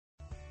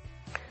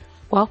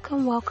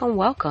Welcome, welcome,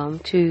 welcome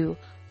to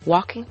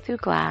Walking Through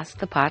Glass,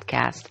 the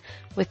podcast,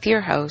 with your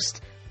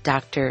host,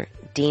 Dr.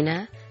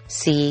 Dina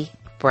C.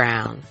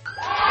 Brown.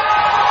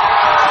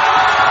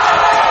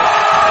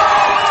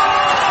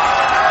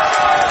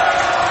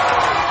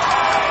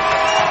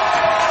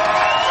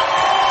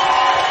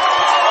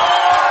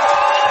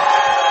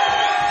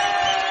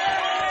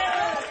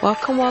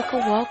 Welcome, welcome,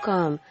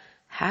 welcome.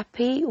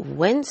 Happy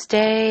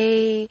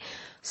Wednesday.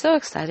 So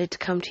excited to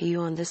come to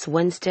you on this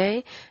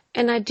Wednesday.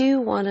 And I do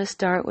want to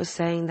start with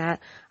saying that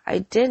I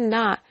did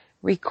not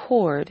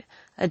record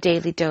a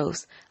daily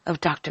dose of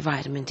Dr.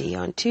 Vitamin D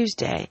on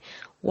Tuesday.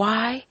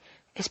 Why?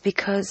 It's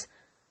because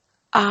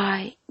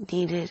I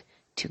needed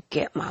to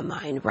get my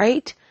mind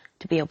right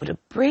to be able to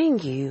bring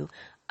you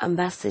a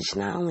message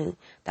not only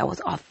that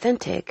was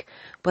authentic,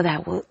 but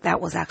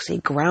that was actually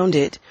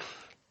grounded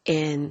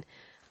in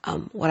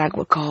what I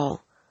would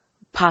call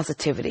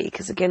positivity.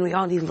 Because again, we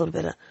all need a little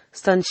bit of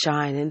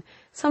sunshine, and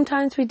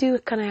sometimes we do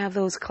kind of have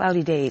those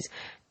cloudy days.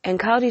 And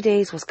cloudy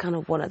days was kind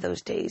of one of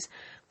those days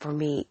for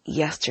me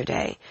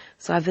yesterday.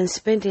 So I've been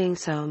spending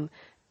some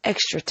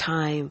extra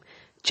time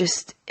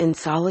just in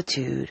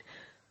solitude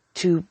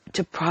to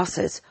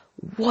process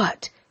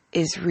what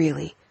is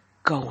really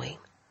going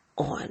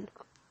on.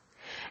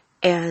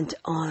 And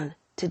on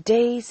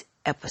today's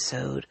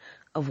episode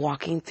of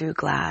Walking Through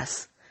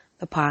Glass,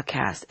 the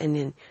podcast, and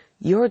in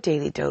your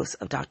daily dose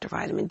of Dr.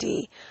 Vitamin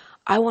D,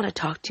 I want to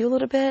talk to you a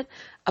little bit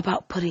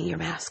about putting your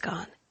mask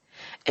on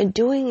and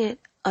doing it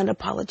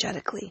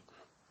unapologetically.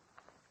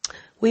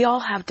 We all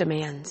have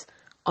demands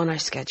on our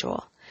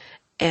schedule,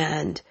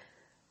 and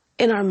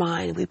in our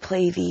mind, we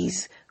play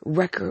these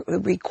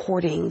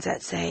recordings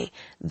that say,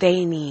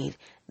 they need,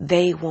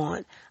 they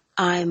want,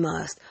 I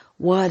must,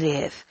 what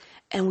if,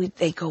 and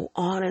they go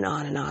on and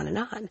on and on and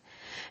on.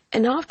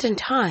 And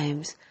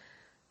oftentimes,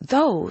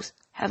 those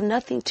have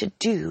nothing to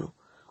do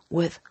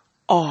with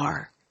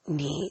our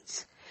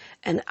needs.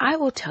 And I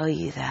will tell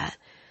you that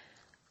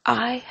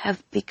I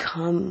have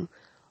become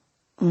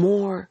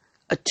more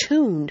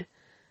attuned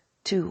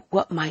to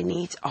what my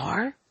needs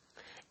are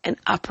and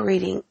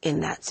operating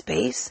in that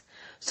space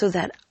so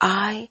that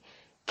I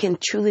can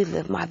truly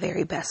live my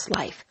very best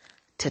life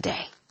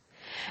today.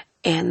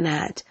 And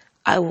that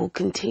I will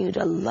continue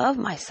to love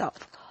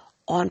myself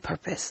on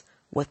purpose,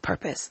 with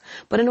purpose.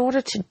 But in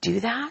order to do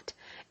that,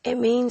 it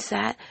means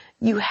that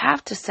you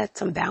have to set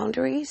some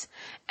boundaries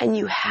and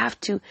you have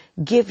to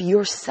give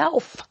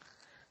yourself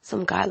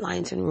some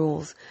guidelines and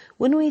rules.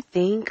 When we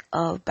think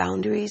of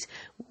boundaries,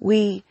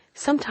 we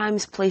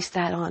sometimes place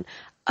that on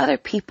other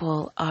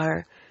people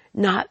are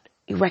not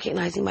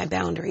recognizing my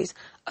boundaries.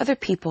 Other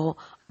people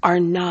are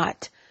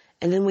not.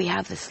 And then we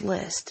have this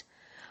list.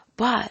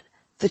 But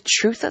the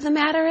truth of the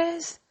matter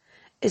is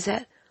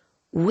that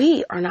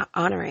we are not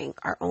honoring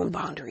our own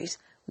boundaries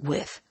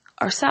with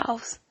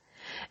ourselves.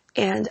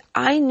 And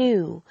I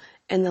knew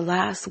in the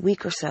last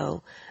week or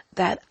so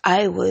that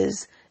I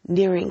was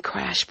nearing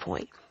crash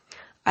point.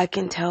 I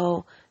can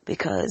tell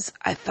because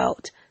I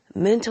felt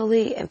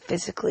mentally and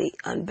physically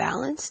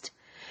unbalanced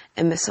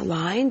and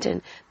misaligned.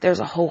 And there's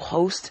a whole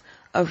host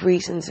of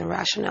reasons and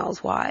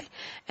rationales why.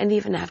 And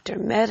even after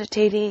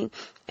meditating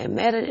and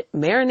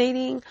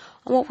marinating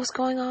on what was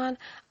going on,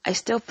 I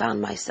still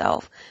found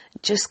myself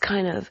just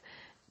kind of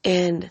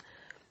in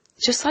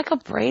just like a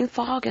brain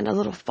fog and a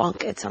little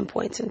funk at some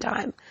points in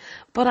time.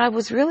 But I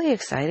was really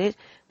excited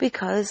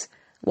because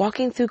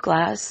Walking Through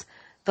Glass,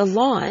 the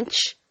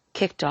launch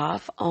kicked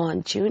off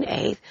on June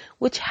 8th,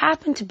 which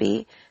happened to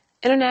be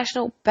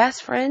International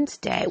Best Friends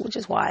Day, which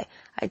is why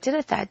I did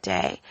it that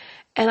day.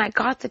 And I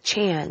got the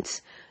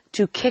chance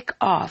to kick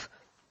off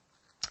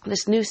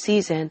this new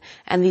season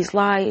and these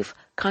live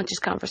conscious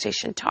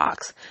conversation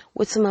talks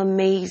with some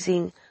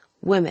amazing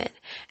women.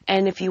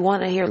 And if you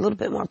want to hear a little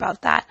bit more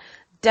about that,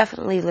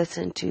 definitely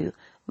listen to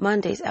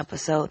Monday's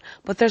episode,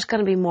 but there's going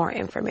to be more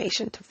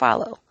information to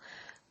follow.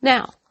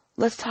 Now,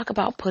 let's talk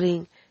about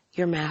putting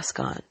your mask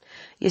on.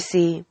 You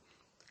see,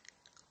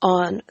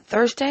 on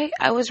Thursday,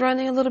 I was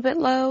running a little bit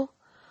low.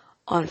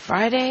 On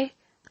Friday,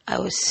 I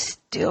was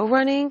still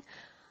running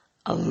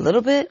a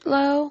little bit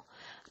low,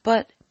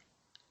 but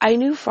I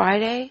knew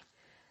Friday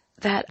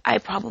that I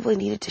probably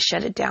needed to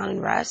shut it down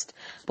and rest.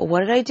 But what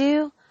did I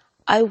do?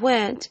 I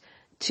went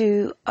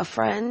to a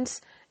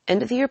friend's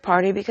end of the year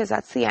party because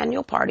that's the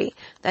annual party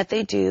that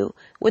they do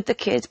with the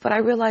kids. But I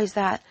realized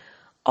that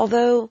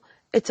although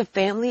it's a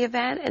family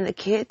event and the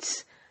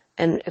kids,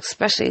 and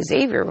especially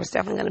Xavier was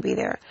definitely going to be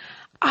there,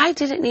 I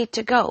didn't need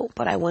to go,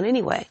 but I went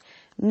anyway,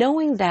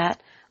 knowing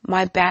that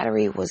my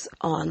battery was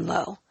on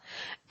low.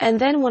 And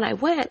then when I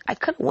went, I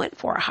could have went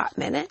for a hot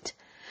minute,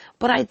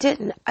 but I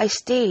didn't. I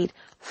stayed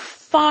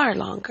far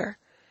longer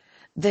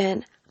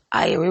than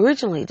I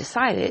originally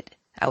decided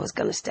I was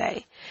going to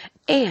stay,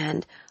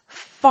 and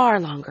far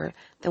longer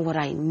than what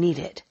I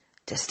needed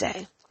to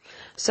stay.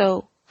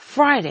 So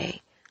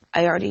Friday,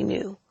 I already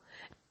knew.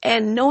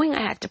 And knowing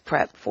I had to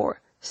prep for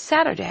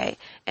Saturday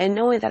and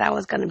knowing that I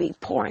was going to be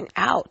pouring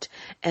out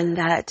and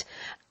that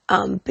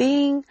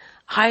being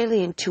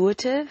highly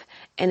intuitive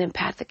and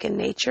empathic in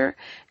nature,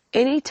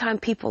 Anytime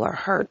people are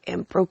hurt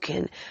and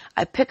broken,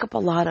 I pick up a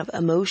lot of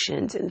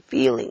emotions and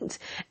feelings,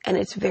 and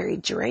it's very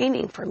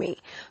draining for me.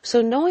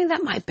 So knowing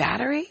that my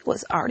battery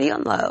was already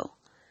on low,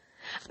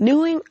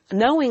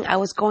 knowing I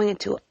was going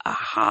into a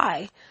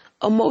high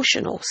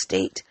emotional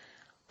state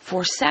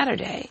for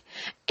Saturday,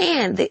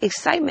 and the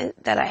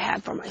excitement that I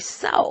had for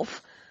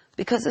myself,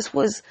 because this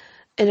was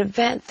an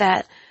event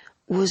that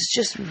was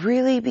just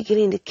really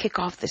beginning to kick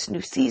off this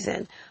new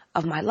season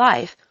of my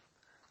life,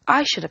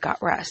 I should have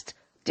got rest.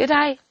 Did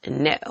I?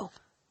 No.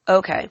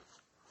 Okay.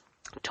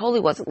 Totally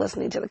wasn't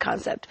listening to the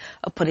concept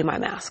of putting my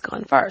mask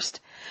on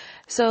first.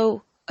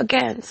 So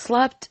again,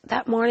 slept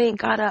that morning,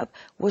 got up,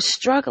 was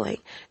struggling.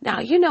 Now,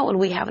 when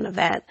we have an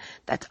event,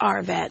 that's our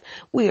event,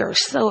 we are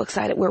so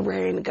excited, we're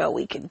ready to go.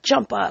 We can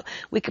jump up,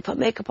 we can put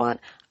makeup on.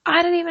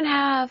 I didn't even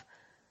have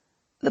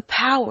the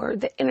power,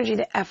 the energy,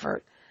 the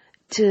effort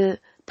to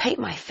paint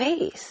my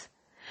face.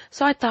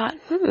 So I thought,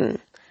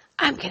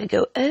 I'm going to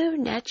go au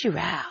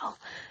natural.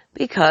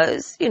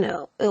 Because,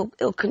 it'll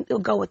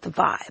go with the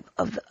vibe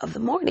of the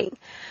morning.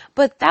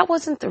 But that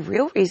wasn't the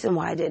real reason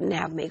why I didn't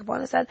have makeup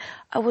on. Is that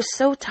I was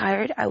so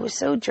tired. I was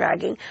so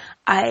dragging.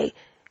 I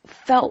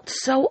felt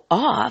so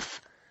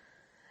off.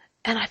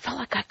 And I felt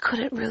like I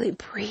couldn't really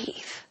breathe.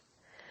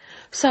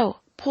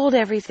 So pulled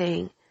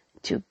everything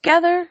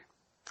together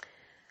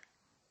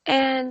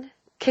and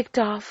kicked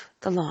off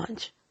the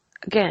launch.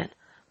 Again,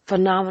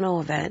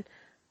 phenomenal event.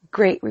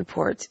 Great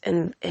reports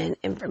and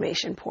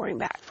information pouring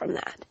back from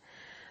that.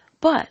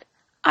 But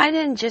I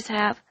didn't just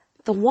have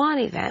the one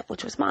event,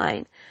 which was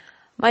mine.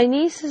 My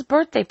niece's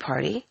birthday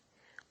party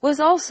was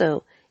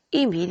also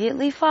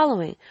immediately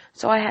following.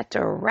 So I had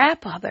to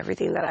wrap up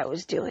everything that I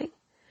was doing.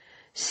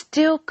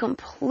 Still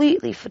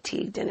completely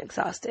fatigued and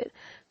exhausted.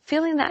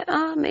 Feeling that,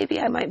 maybe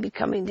I might be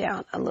coming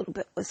down a little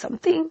bit with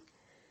something.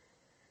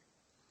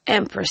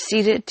 And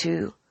proceeded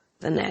to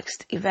the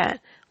next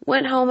event.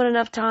 Went home in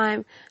enough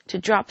time to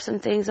drop some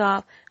things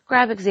off,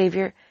 grab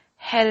Xavier,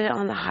 headed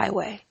on the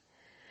highway.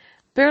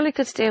 Barely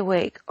could stay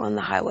awake on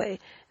the highway,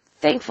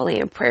 thankfully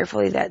and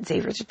prayerfully that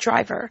Xavier's a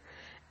driver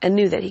and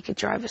knew that he could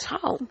drive us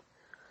home.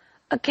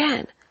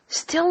 Again,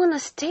 still in a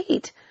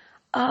state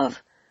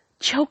of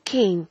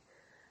choking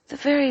the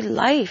very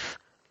life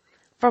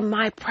from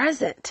my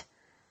present.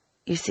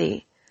 You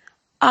see,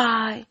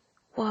 I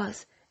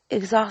was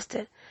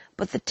exhausted,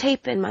 but the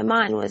tape in my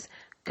mind was,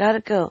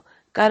 gotta go,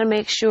 gotta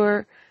make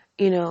sure,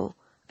 I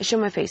show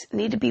my face,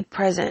 need to be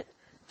present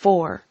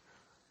for.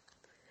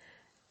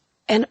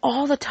 And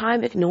all the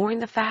time ignoring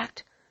the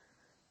fact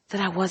that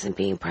I wasn't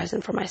being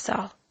present for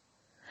myself.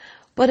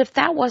 But if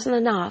that wasn't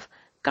enough,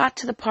 got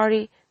to the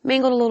party,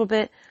 mingled a little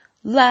bit,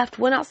 left,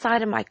 went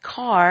outside in my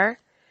car,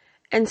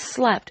 and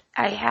slept.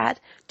 I had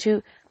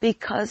to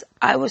because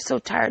I was so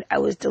tired. I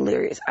was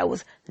delirious. I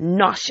was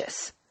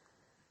nauseous.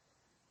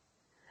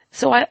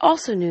 So I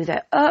also knew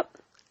that,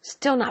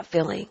 still not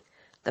feeling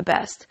the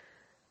best.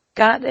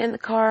 Got in the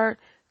car,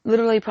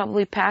 literally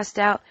probably passed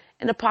out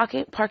in a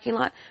parking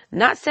lot.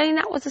 Not saying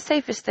that was the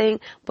safest thing,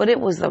 but it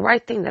was the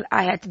right thing that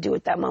I had to do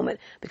at that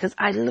moment because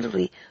I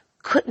literally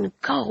couldn't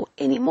go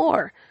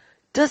anymore.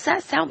 Does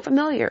that sound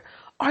familiar?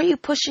 Are you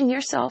pushing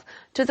yourself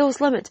to those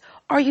limits?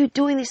 Are you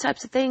doing these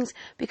types of things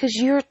because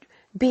you're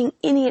being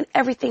any and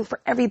everything for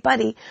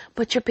everybody,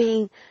 but you're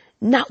being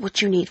not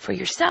what you need for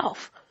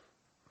yourself?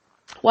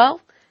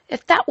 Well,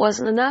 if that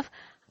wasn't enough,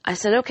 I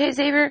said, okay,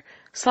 Xavier,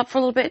 slept for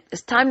a little bit.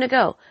 It's time to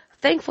go.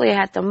 Thankfully, I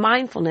had the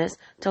mindfulness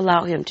to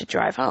allow him to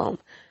drive home.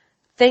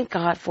 Thank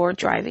God for a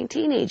driving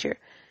teenager.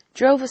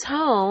 Drove us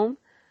home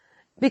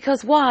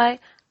because why?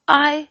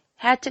 I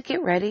had to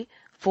get ready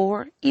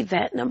for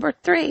event number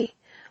 3.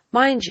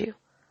 Mind you,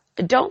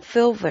 I don't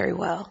feel very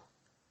well.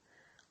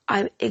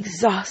 I'm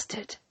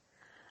exhausted.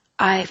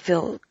 I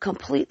feel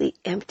completely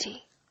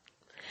empty.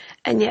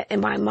 And yet in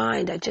my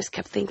mind, I just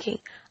kept thinking,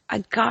 I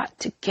got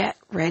to get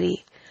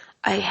ready.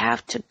 I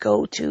have to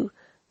go to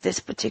this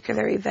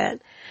particular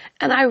event.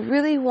 And I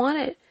really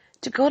wanted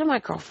to go to my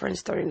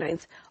girlfriend's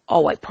 39th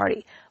all-white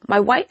party. My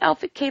white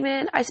outfit came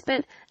in. I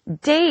spent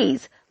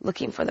days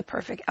looking for the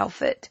perfect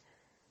outfit.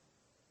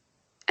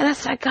 And I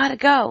said, I gotta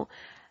go.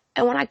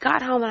 And when I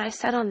got home and I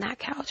sat on that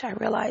couch, I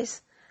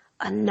realized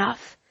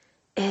enough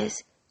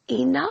is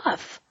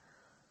enough.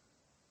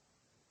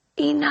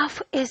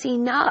 Enough is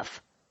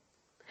enough.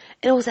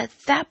 And it was at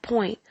that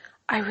point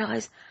I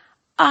realized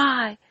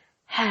I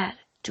had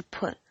to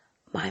put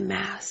my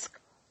mask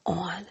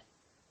on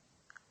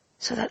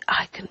so that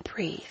I can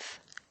breathe.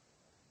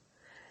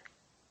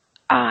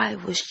 I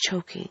was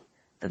choking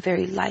the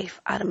very life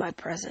out of my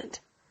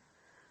present.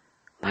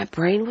 My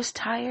brain was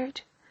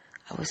tired.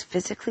 I was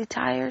physically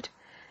tired.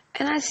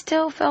 And I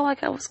still felt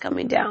like I was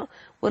coming down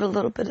with a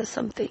little bit of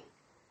something.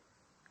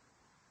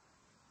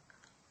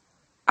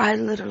 I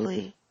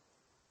literally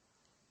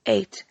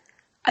ate.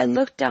 I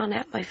looked down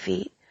at my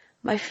feet.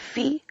 My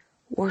feet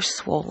were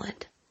swollen.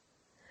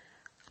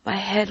 My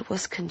head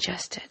was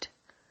congested.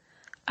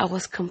 I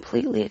was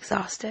completely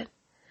exhausted.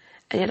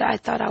 And yet I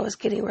thought I was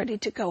getting ready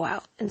to go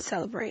out and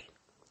celebrate.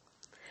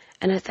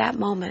 And at that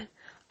moment,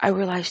 I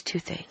realized 2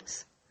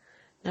 things.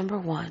 Number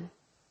 1,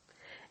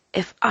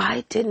 if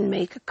I didn't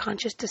make a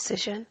conscious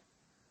decision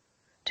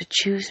to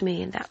choose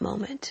me in that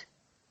moment,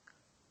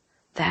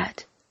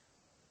 that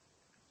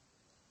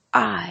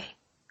I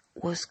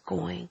was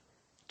going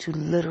to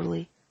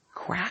literally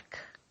crack.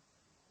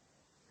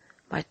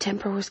 My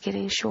temper was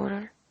getting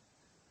shorter.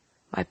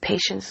 My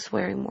patience was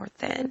wearing more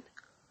thin.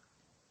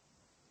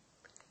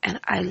 And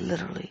I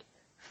literally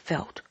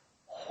felt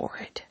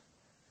horrid.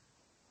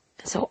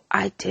 And so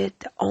I did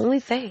the only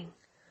thing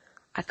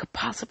I could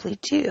possibly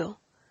do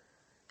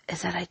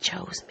is that I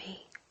chose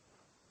me.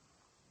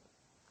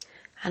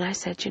 And I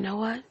said, you know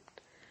what?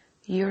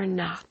 You're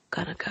not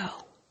gonna go.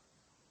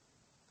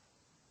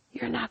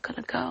 You're not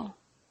gonna go.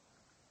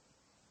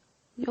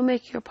 You'll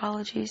make your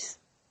apologies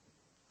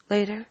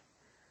later,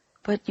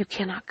 but you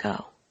cannot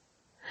go.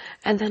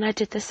 And then I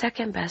did the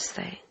second best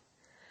thing.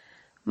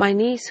 My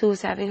niece, who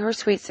was having her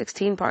sweet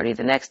 16 party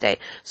the next day.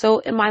 So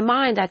in my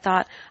mind, I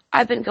thought,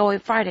 I've been going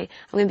Friday.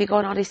 I'm going to be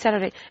going all day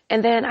Saturday.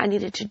 And then I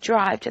needed to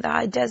drive to the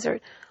high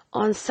desert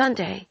on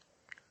Sunday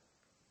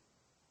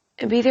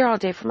and be there all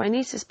day for my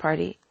niece's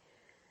party.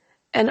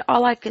 And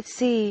all I could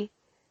see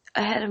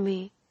ahead of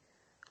me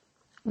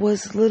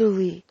was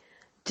literally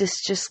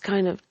this just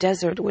kind of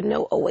desert with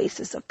no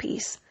oasis of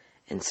peace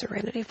and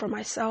serenity for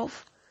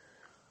myself.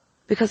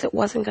 Because it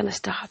wasn't going to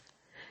stop.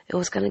 It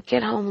was going to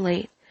get home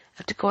late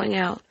after going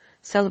out,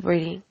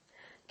 celebrating,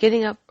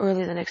 getting up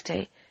early the next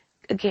day.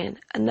 Again,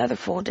 another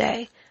full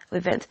day of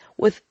events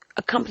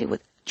accompanied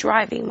with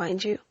driving,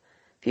 mind you.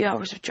 A few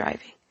hours of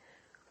driving.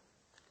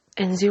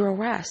 And zero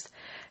rest.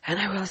 And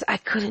I realized I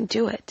couldn't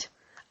do it.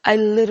 I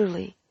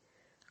literally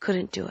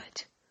couldn't do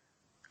it.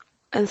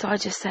 And so I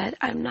just said,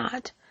 I'm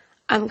not.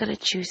 I'm going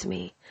to choose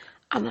me.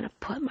 I'm going to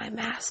put my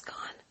mask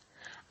on.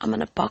 I'm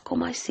going to buckle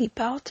my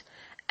seatbelt.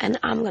 And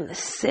I'm going to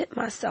sit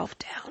myself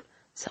down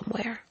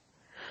somewhere.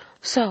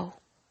 So,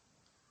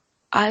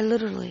 I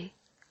literally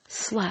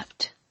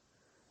slept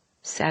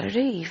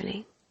Saturday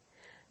evening,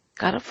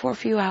 got up for a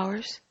few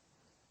hours,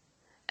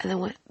 and then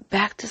went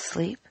back to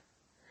sleep.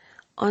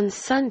 On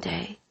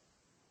Sunday,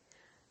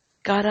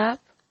 got up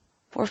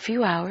for a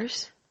few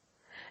hours,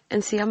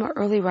 and see, I'm an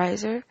early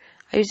riser.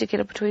 I usually get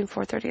up between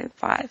 4:30 and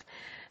 5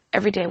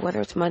 every day,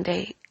 whether it's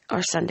Monday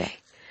or Sunday.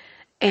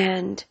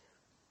 And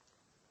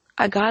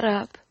I got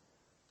up,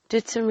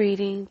 did some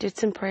reading, did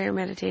some prayer,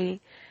 meditating,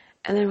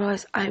 and then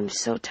realized I'm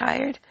so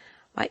tired.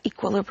 My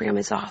equilibrium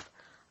is off.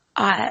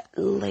 I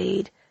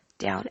laid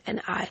down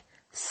and I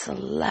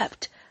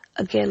slept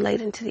again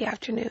late into the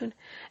afternoon.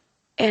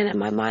 And in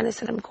my mind, I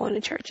said, I'm going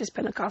to church. It's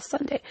Pentecost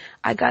Sunday.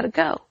 I got to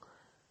go.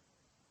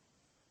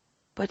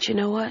 But you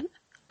know what?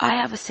 I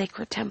have a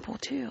sacred temple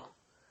too.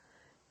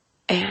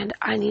 And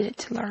I needed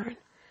to learn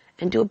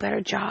and do a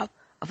better job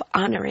of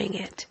honoring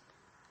it.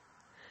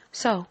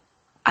 So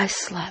I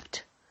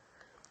slept.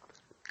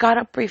 Got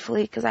up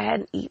briefly because I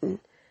hadn't eaten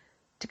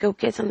to go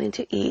get something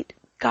to eat.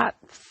 Got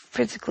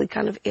physically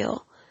kind of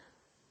ill,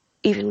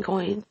 even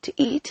going to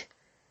eat.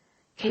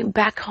 Came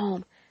back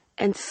home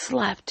and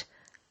slept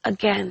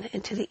again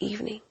into the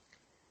evening.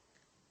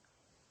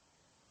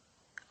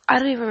 I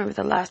don't even remember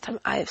the last time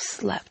I have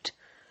slept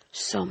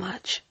so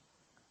much.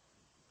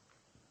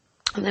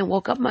 And then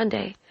woke up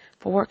Monday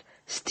for work,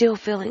 still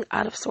feeling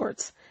out of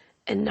sorts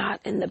and not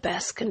in the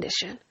best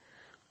condition,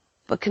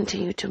 but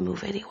continued to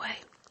move anyway.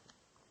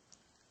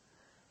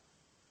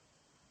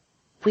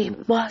 We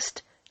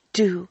must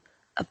do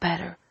a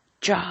better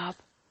job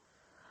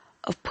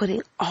of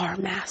putting our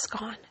mask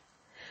on.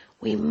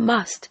 We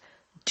must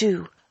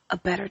do a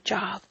better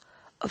job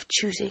of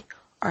choosing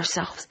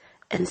ourselves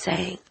and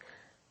saying,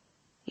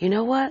 you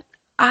know what?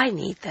 I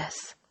need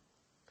this.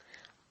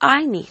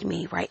 I need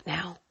me right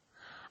now.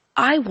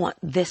 I want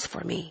this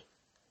for me.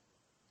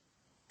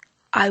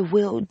 I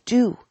will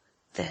do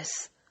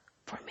this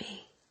for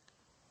me.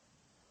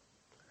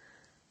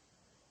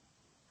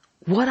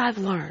 What I've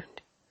learned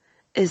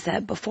is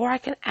that before I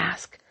can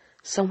ask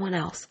someone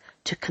else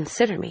to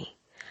consider me,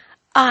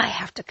 I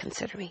have to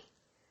consider me.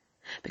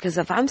 Because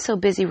if I'm so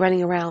busy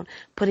running around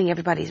putting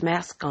everybody's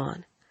mask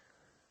on,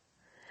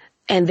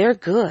 and they're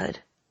good,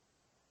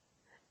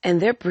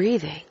 and they're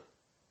breathing,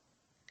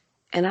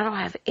 and I don't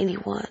have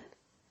anyone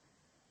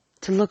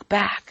to look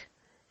back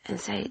and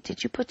say,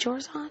 did you put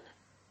yours on?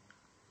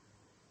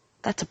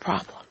 That's a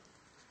problem.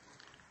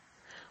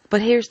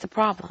 But here's the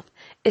problem.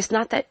 It's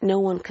not that no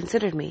one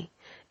considered me,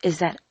 it's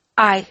that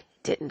I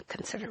didn't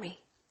consider me.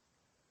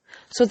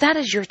 So that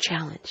is your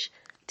challenge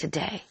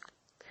today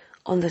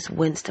on this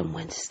Wisdom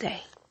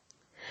Wednesday,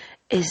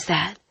 is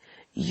that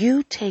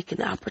you take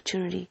an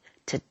opportunity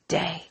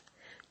today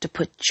to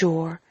put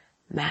your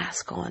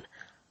mask on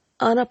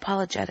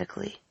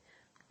unapologetically,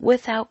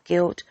 without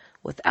guilt,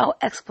 without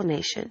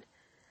explanation.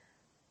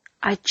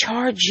 I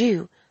charge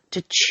you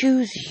to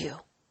choose you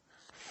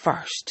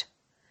first,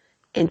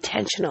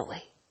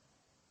 intentionally.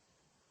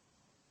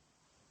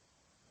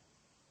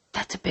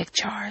 That's a big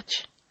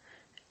charge.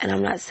 And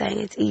I'm not saying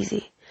it's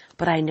easy,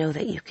 but I know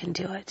that you can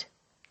do it.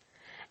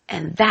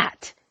 And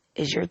that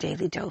is your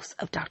daily dose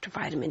of Dr.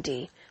 Vitamin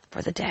D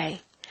for the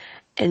day.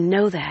 And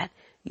know that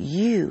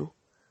you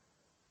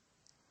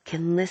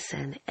can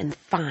listen and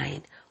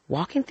find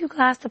Walking Through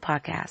Glass, the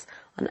podcast,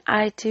 on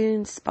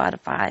iTunes,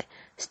 Spotify,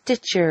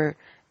 Stitcher,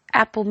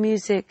 Apple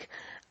Music,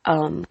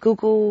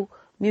 Google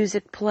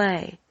Music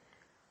Play,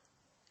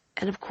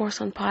 and of course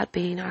on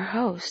Podbean, our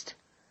host.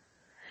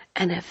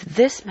 And if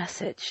this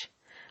message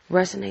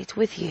resonates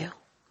with you,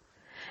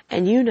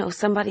 and you know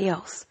somebody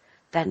else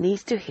that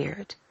needs to hear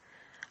it,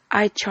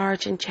 I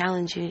charge and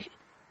challenge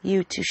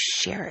you to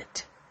share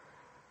it.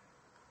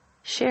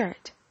 Share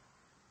it.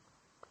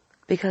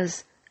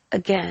 Because,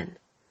 again,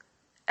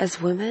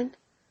 as women,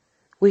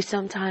 we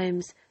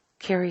sometimes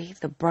carry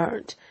the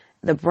brunt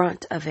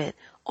of it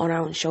on our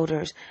own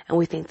shoulders, and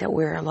we think that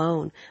we're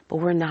alone, but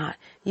we're not.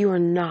 You are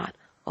not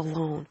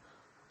alone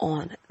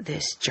on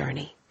this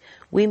journey.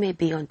 We may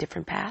be on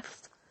different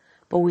paths,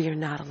 but we are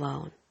not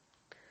alone.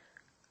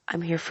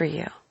 I'm here for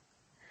you.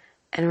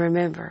 And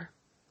remember,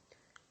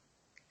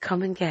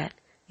 come and get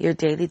your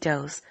daily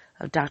dose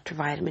of Dr.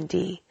 Vitamin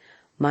D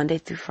Monday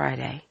through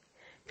Friday,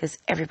 because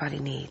everybody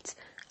needs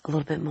a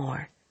little bit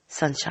more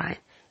sunshine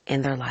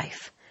in their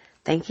life.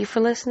 Thank you for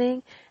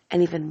listening,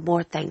 and even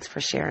more thanks for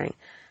sharing.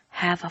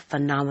 Have a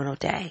phenomenal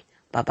day.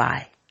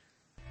 Bye-bye.